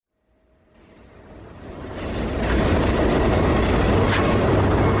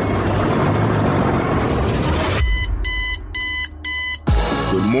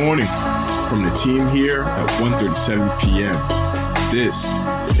morning from the team here at 1:37 p.m. This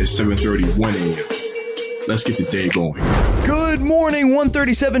is 7:31 a.m. Let's get the day going. Good morning,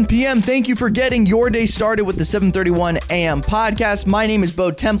 1:37 p.m. Thank you for getting your day started with the 7:31 a.m. podcast. My name is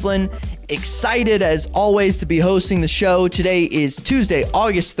Bo Templin. Excited as always to be hosting the show. Today is Tuesday,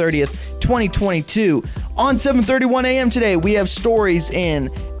 August 30th, 2022. On 7:31 a.m. today, we have stories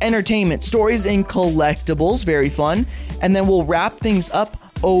in entertainment, stories in collectibles, very fun, and then we'll wrap things up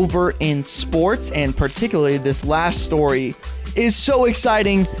over in sports, and particularly this last story is so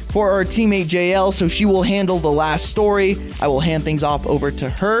exciting for our teammate JL, so she will handle the last story. I will hand things off over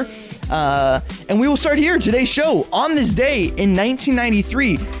to her. And we will start here. Today's show. On this day in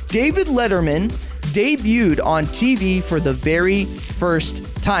 1993, David Letterman debuted on TV for the very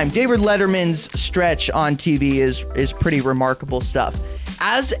first time. David Letterman's stretch on TV is pretty remarkable stuff.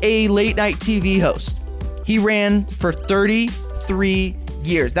 As a late night TV host, he ran for 33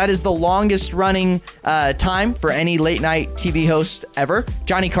 years. That is the longest running time for any late night TV host ever.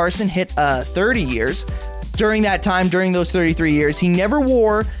 Johnny Carson hit 30 years. During that time, during those 33 years, he never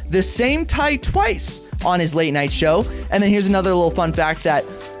wore the same tie twice on his late night show. And then here's another little fun fact that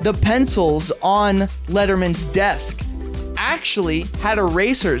the pencils on Letterman's desk actually had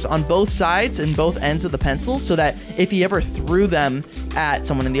erasers on both sides and both ends of the pencils, so that if he ever threw them at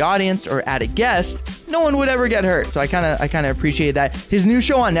someone in the audience or at a guest, no one would ever get hurt. So I kind of appreciate that. His new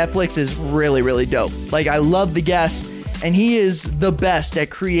show on Netflix is really, really dope. Like, I love the guest, and he is the best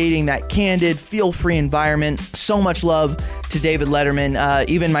at creating that candid, feel-free environment. So much love to David Letterman.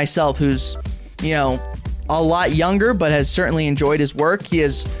 Even myself, who's, a lot younger, but has certainly enjoyed his work. He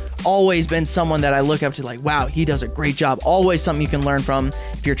has always been someone that I look up to, like, wow, he does a great job. Always something you can learn from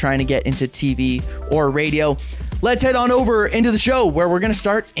if you're trying to get into TV or radio. Let's head on over into the show, where we're going to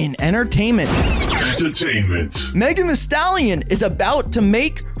start in entertainment. Megan Thee Stallion is about to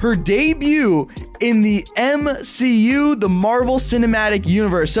make her debut in the MCU, the Marvel Cinematic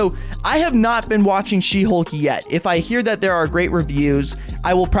Universe. So I have not been watching She-Hulk yet. If I hear that there are great reviews,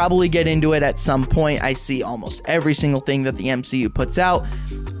 I will probably get into it at some point. I see almost every single thing that the MCU puts out.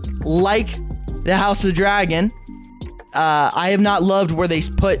 Like the House of the Dragon, I have not loved where they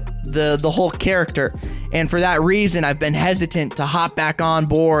put the Hulk character. And for that reason, I've been hesitant to hop back on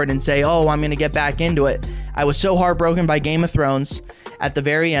board and say, oh, I'm going to get back into it. I was so heartbroken by Game of Thrones at the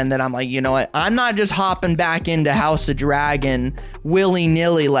very end that I'm like, you know what? I'm not just hopping back into House of Dragon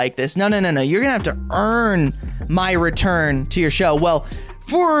willy-nilly like this. No. You're going to have to earn my return to your show. Well,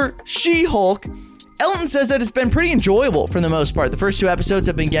 for She-Hulk, Elton says that it's been pretty enjoyable for the most part. The first two episodes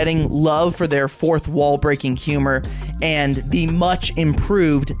have been getting love for their fourth wall-breaking humor and the much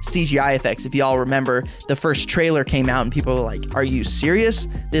improved CGI effects. If y'all remember, the first trailer came out and people were like, are you serious?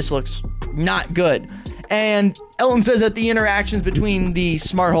 This looks not good. And Elton says that the interactions between the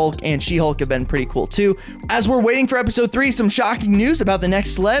Smart Hulk and She-Hulk have been pretty cool too. As we're waiting for episode 3, some shocking news about the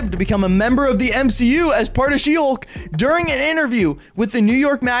next celeb to become a member of the MCU as part of She-Hulk. During an interview with the New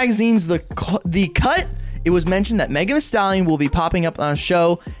York Magazine's The Cut, it was mentioned that Megan Thee Stallion will be popping up on a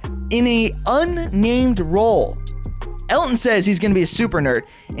show in an unnamed role. Elton says he's going to be a super nerd,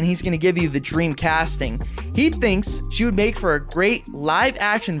 and he's going to give you the dream casting. He thinks she would make for a great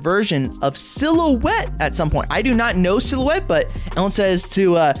live-action version of Silhouette at some point. I do not know Silhouette, but Elton says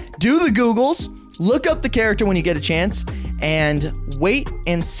to do the Googles, look up the character when you get a chance, and wait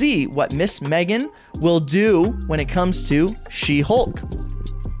and see what Miss Megan will do when it comes to She-Hulk.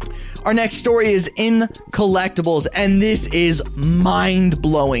 Our next story is in collectibles, and this is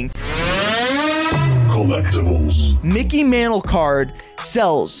mind-blowing. Collectibles. Mickey Mantle card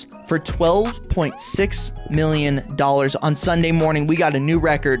sells for $12.6 million. On Sunday morning, we got a new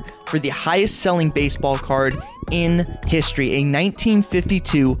record for the highest selling baseball card in history. A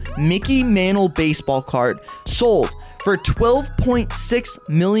 1952 Mickey Mantle baseball card sold for $12.6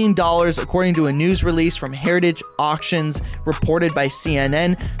 million, according to a news release from Heritage Auctions reported by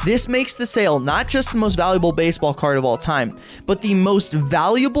CNN. This makes the sale not just the most valuable baseball card of all time, but the most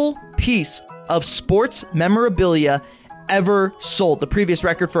valuable piece of sports memorabilia ever sold. The previous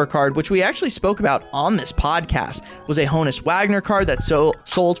record for a card, which we actually spoke about on this podcast, was a Honus Wagner card that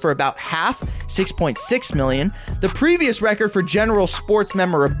sold for about half, $6.6 million. The previous record for general sports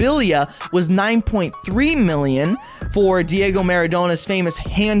memorabilia was $9.3 million for Diego Maradona's famous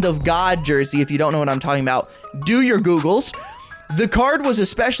Hand of God jersey. If you don't know what I'm talking about, do your Googles. The card was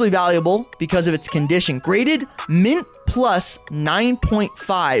especially valuable because of its condition, graded Mint Plus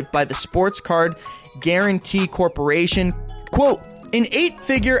 9.5 by the Sports Card Guarantee Corporation. Quote, an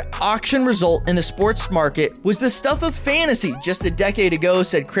 8-figure auction result in the sports market was the stuff of fantasy just a decade ago,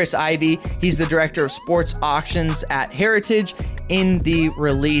 said Chris Ivey. He's the director of sports auctions at Heritage. in the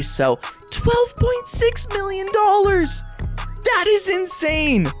release. So $12.6 million. That is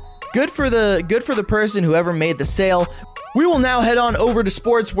insane. Good for the person whoever made the sale. We will now head on over to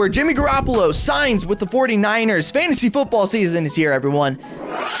sports where Jimmy Garoppolo signs with the 49ers. Fantasy football season is here, everyone.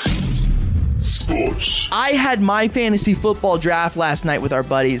 Sports. I had my fantasy football draft last night with our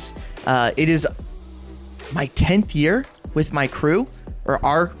buddies. It is my 10th year with my crew, or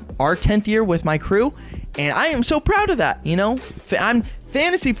our 10th year with my crew, and I am so proud of that. You know,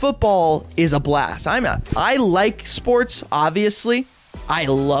 fantasy football is a blast. I like sports, obviously. I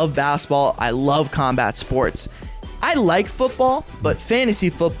love basketball. I love combat sports. I like football, but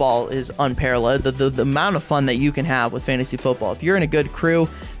fantasy football is unparalleled. The amount of fun that you can have with fantasy football. If you're in a good crew,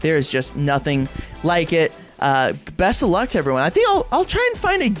 there is just nothing like it. Best of luck to everyone. I think I'll try and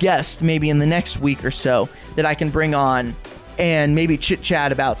find a guest maybe in the next week or so that I can bring on and maybe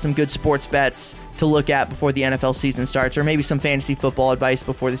chit-chat about some good sports bets to look at before the NFL season starts, or maybe some fantasy football advice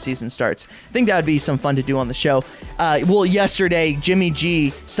before the season starts. I think that would be some fun to do on the show. Yesterday, Jimmy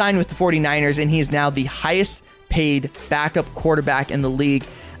G signed with the 49ers, and he is now the highest paid backup quarterback in the league.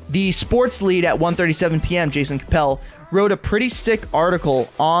 The sports lead at 1:37 p.m., Jason Capel, wrote a pretty sick article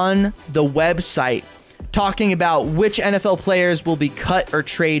on the website talking about which NFL players will be cut or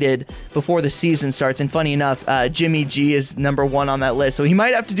traded before the season starts. And funny enough, Jimmy G is number one on that list. So he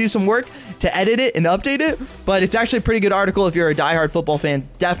might have to do some work to edit it and update it, but it's actually a pretty good article if you're a diehard football fan.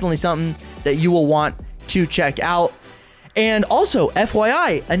 Definitely something that you will want to check out. And also,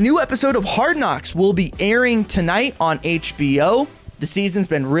 FYI, a new episode of Hard Knocks will be airing tonight on HBO. The season's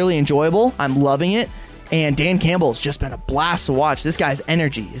been really enjoyable. I'm loving it. And Dan Campbell's just been a blast to watch. This guy's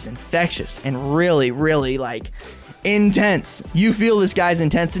energy is infectious and really, really, intense. You feel this guy's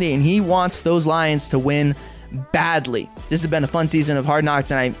intensity, and he wants those Lions to win badly. This has been a fun season of Hard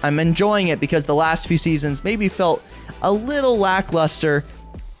Knocks, and I'm enjoying it because the last few seasons maybe felt a little lackluster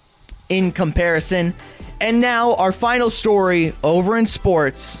in comparison. And now our final story over in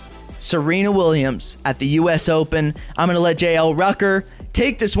sports, Serena Williams at the U.S. Open. I'm going to let JL Rucker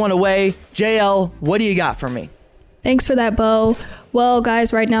take this one away. JL, what do you got for me? Thanks for that, Bo. Well,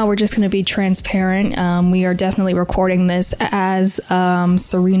 guys, right now we're just going to be transparent. We are definitely recording this as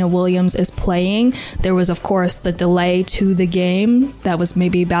Serena Williams is playing. There was, of course, the delay to the game. That was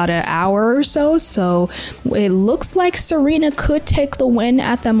maybe about an hour or so. So it looks like Serena could take the win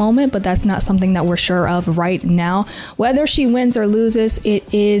at the moment, but that's not something that we're sure of right now. Whether she wins or loses,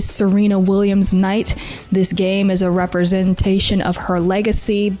 it is Serena Williams' night. This game is a representation of her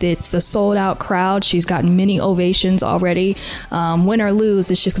legacy. It's a sold-out crowd. She's gotten many ovations already. Win or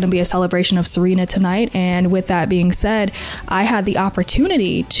lose, it's just going to be a celebration of Serena tonight. And with that being said, I had the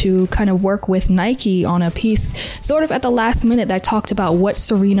opportunity to kind of work with Nike on a piece sort of at the last minute that talked about what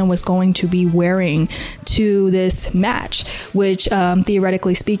Serena was going to be wearing to this match, which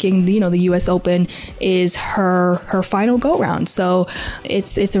theoretically speaking, the US Open is her final go round. So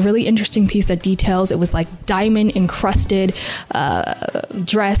it's a really interesting piece that details. It was like diamond encrusted tennis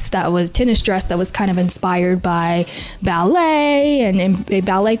dress that was kind of inspired by ballet and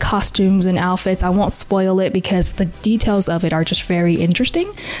ballet costumes and outfits. I won't spoil it because the details of it are just very interesting.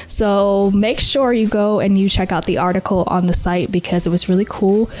 So make sure you go and you check out the article on the site because it was really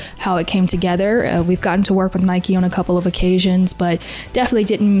cool how it came together. We've gotten to work with Nike on a couple of occasions, but definitely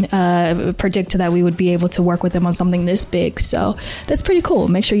didn't predict that we would be able to work with them on something this big. So that's pretty cool.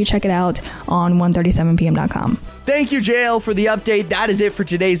 Make sure you check it out on 137pm.com. Thank you, JL, for the update. That is it for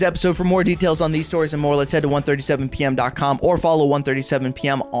today's episode. For more details on these stories and more, let's head to 137pm.com or follow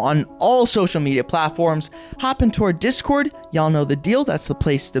 137pm on all social media platforms. Hop into our Discord. Y'all know the deal. That's the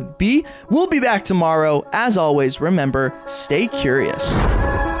place to be. We'll be back tomorrow. As always, remember, stay curious.